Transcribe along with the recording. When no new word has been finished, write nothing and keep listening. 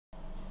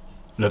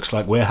Looks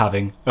like we're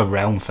having a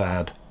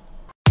Realmfurb.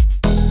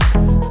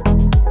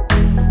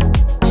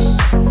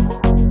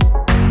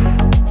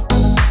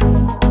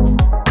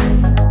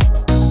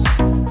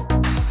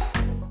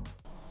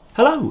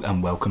 Hello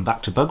and welcome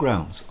back to Bug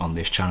Realms. On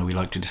this channel we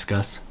like to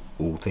discuss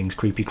all things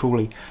creepy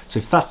crawly, so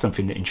if that's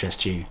something that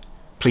interests you,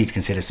 please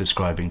consider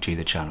subscribing to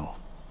the channel.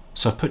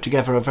 So I've put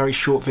together a very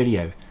short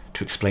video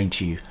to explain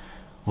to you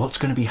what's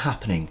going to be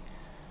happening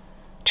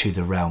to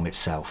the realm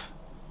itself.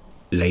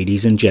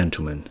 Ladies and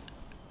gentlemen,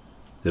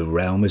 the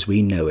realm as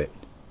we know it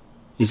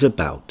is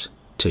about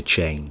to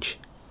change.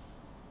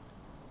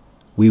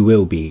 We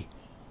will be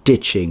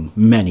ditching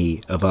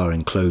many of our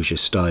enclosure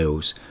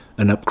styles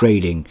and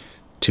upgrading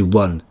to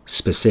one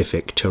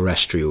specific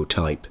terrestrial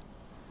type.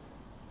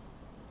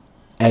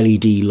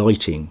 LED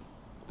lighting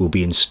will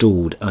be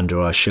installed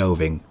under our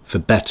shelving for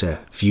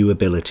better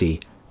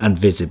viewability and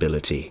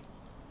visibility.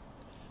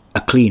 A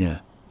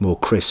cleaner, more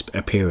crisp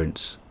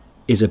appearance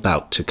is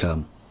about to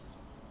come.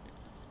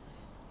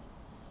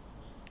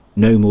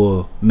 No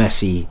more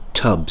messy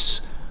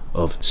tubs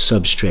of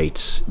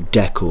substrates,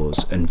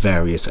 decors and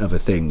various other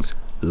things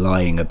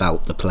lying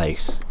about the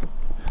place.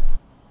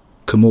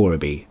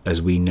 Komorebi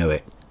as we know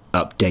it,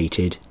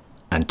 updated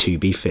and to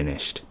be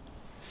finished.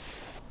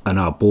 An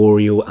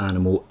arboreal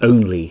animal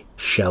only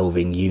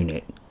shelving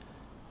unit.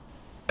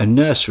 A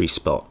nursery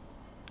spot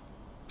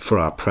for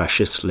our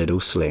precious little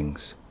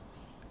slings.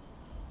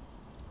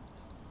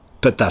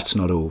 But that's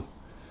not all.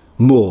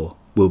 More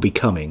will be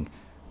coming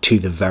to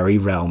the very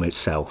realm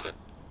itself.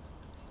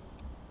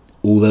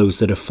 All those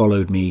that have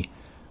followed me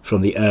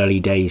from the early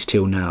days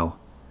till now,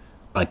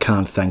 I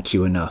can't thank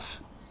you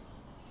enough.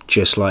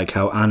 Just like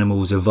how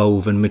animals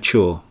evolve and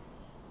mature,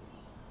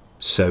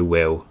 so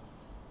will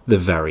the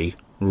very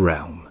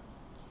realm.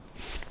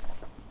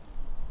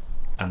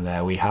 And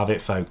there we have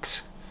it,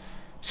 folks.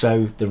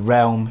 So the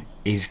realm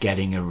is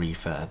getting a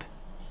refurb.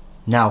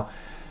 Now,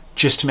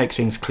 just to make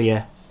things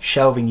clear,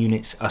 shelving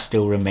units are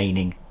still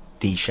remaining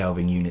these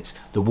shelving units.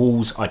 The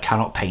walls, I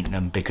cannot paint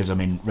them because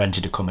I'm in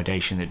rented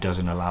accommodation that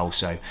doesn't allow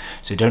so.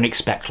 So don't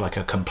expect like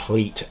a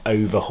complete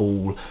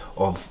overhaul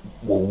of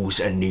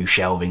walls and new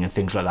shelving and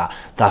things like that.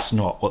 That's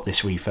not what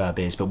this refurb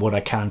is. But what I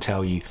can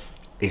tell you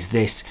is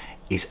this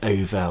is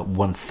over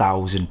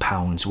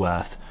 £1,000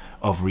 worth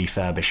of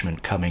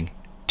refurbishment coming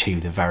to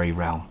the very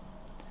realm.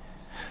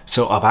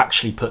 So I've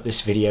actually put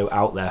this video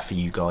out there for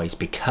you guys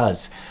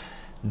because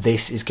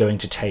this is going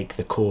to take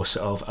the course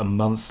of a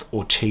month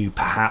or two,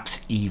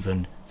 perhaps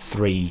even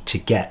 3, to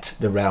get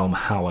the realm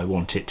how I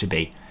want it to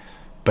be.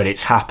 But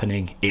it's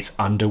happening, it's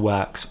under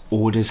works,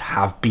 orders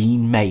have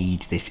been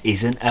made. This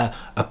isn't a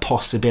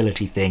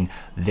possibility thing,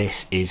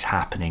 this is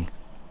happening.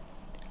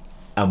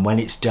 And when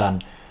it's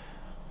done,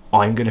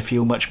 I'm going to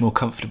feel much more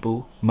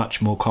comfortable,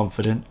 much more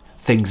confident.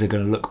 Things are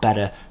going to look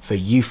better for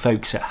you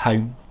folks at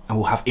home, and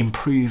we'll have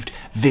improved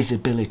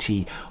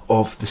visibility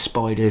of the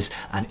spiders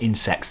and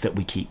insects that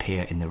we keep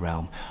here in the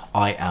realm.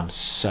 I am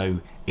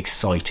so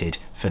excited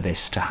for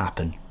this to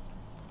happen.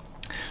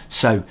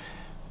 So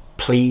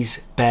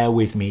please bear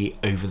with me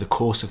over the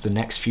course of the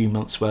next few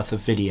months worth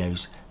of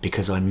videos,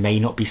 because I may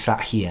not be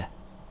sat here.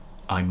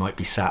 I might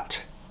be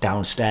sat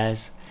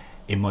downstairs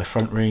in my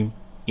front room,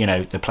 you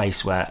know, the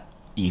place where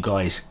you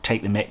guys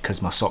take the mick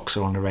because my socks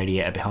are on the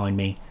radiator behind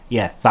me.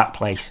 Yeah, that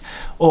place.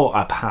 Or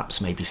I perhaps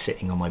may be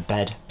sitting on my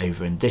bed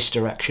over in this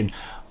direction.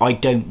 I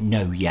don't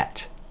know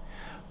yet.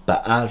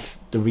 But as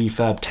the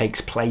refurb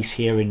takes place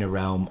here in the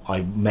realm,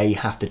 I may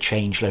have to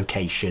change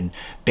location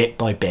bit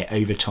by bit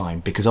over time,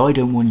 because I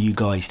don't want you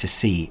guys to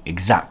see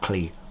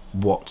exactly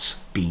what's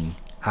been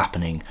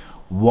happening,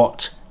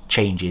 what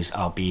changes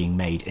are being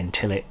made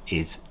until it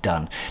is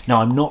done.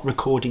 Now, I'm not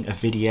recording a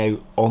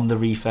video on the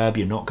refurb.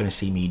 You're not going to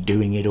see me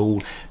doing it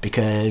all,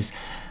 because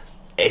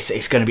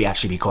it's going to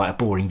actually be quite a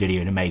boring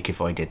video to make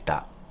if I did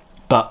that.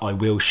 But I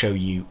will show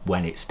you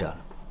when it's done.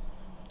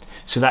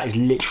 So that is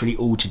literally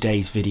all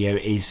today's video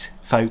is,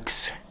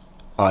 folks.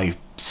 I'm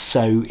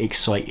so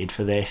excited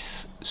for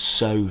this,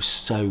 so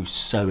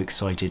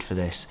excited for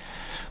this.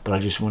 But I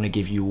just want to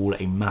give you all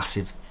a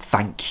massive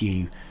thank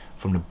you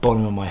from the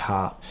bottom of my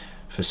heart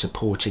for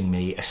supporting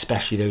me,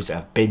 especially those that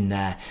have been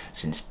there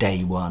since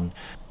day one.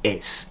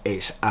 It's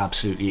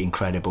absolutely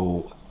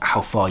incredible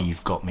how far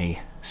you've got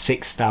me.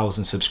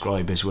 6,000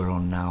 subscribers we're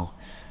on now.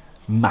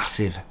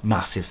 Massive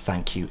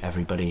thank you,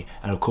 everybody.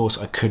 And of course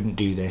I couldn't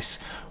do this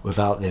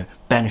without the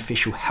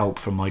beneficial help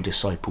from my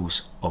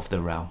disciples of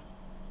the realm.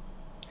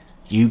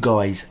 You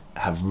guys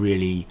have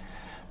really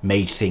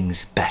made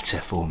things better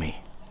for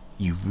me.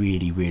 You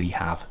really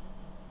have.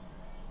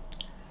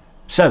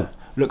 So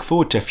look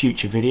forward to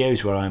future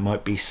videos where I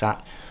might be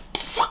sat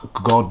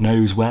God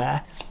knows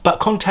where, but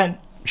content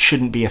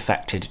shouldn't be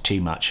affected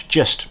too much,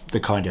 just the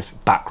kind of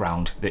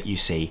background that you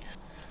see.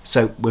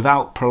 So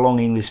without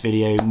prolonging this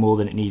video more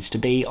than it needs to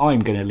be, I'm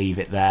going to leave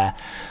it there.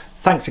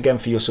 Thanks again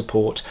for your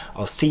support.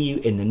 I'll see you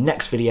in the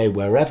next video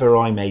wherever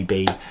I may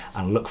be,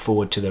 and look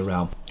forward to the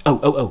realm.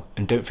 Oh,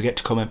 and don't forget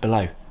to comment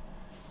below.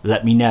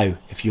 Let me know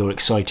if you're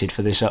excited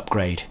for this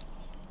upgrade.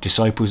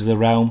 Disciples of the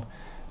realm,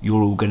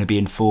 you're all going to be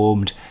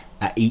informed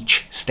at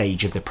each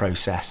stage of the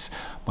process.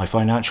 My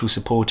financial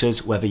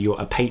supporters, whether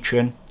you're a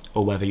patron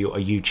or whether you're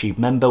a YouTube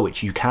member,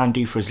 which you can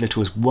do for as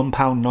little as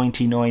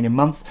 £1.99 a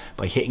month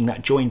by hitting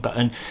that join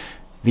button,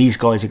 these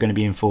guys are going to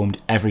be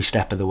informed every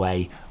step of the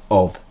way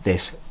of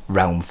this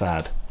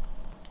Realmfurb.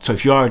 So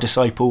if you are a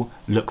disciple,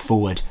 look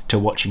forward to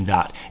watching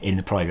that in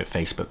the private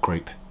Facebook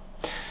group.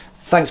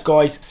 Thanks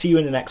guys, see you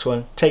in the next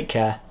one. Take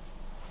care.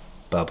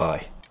 Bye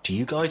bye. Do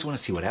you guys want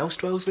to see what else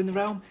dwells within the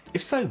realm?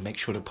 If so, make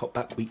sure to pop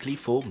back weekly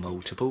for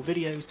multiple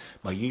videos.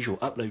 My usual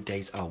upload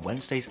days are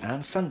Wednesdays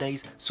and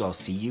Sundays, so I'll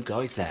see you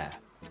guys there.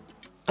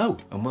 Oh,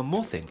 and one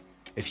more thing.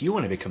 If you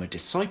want to become a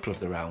disciple of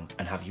the realm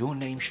and have your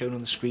name shown on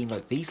the screen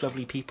like these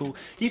lovely people,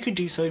 you can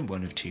do so in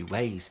one of two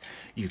ways.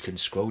 You can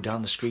scroll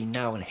down the screen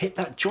now and hit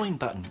that join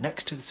button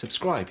next to the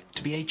subscribe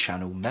to be a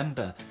channel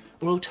member.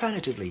 Or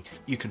alternatively,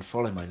 you can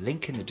follow my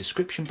link in the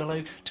description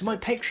below to my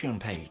Patreon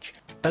page.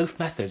 Both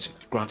methods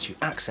grant you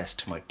access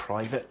to my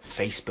private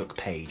Facebook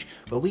page,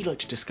 where we like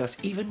to discuss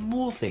even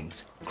more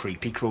things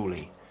creepy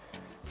crawly.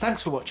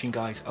 Thanks for watching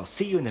guys, I'll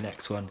see you in the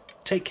next one.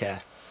 Take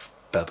care,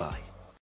 bye bye.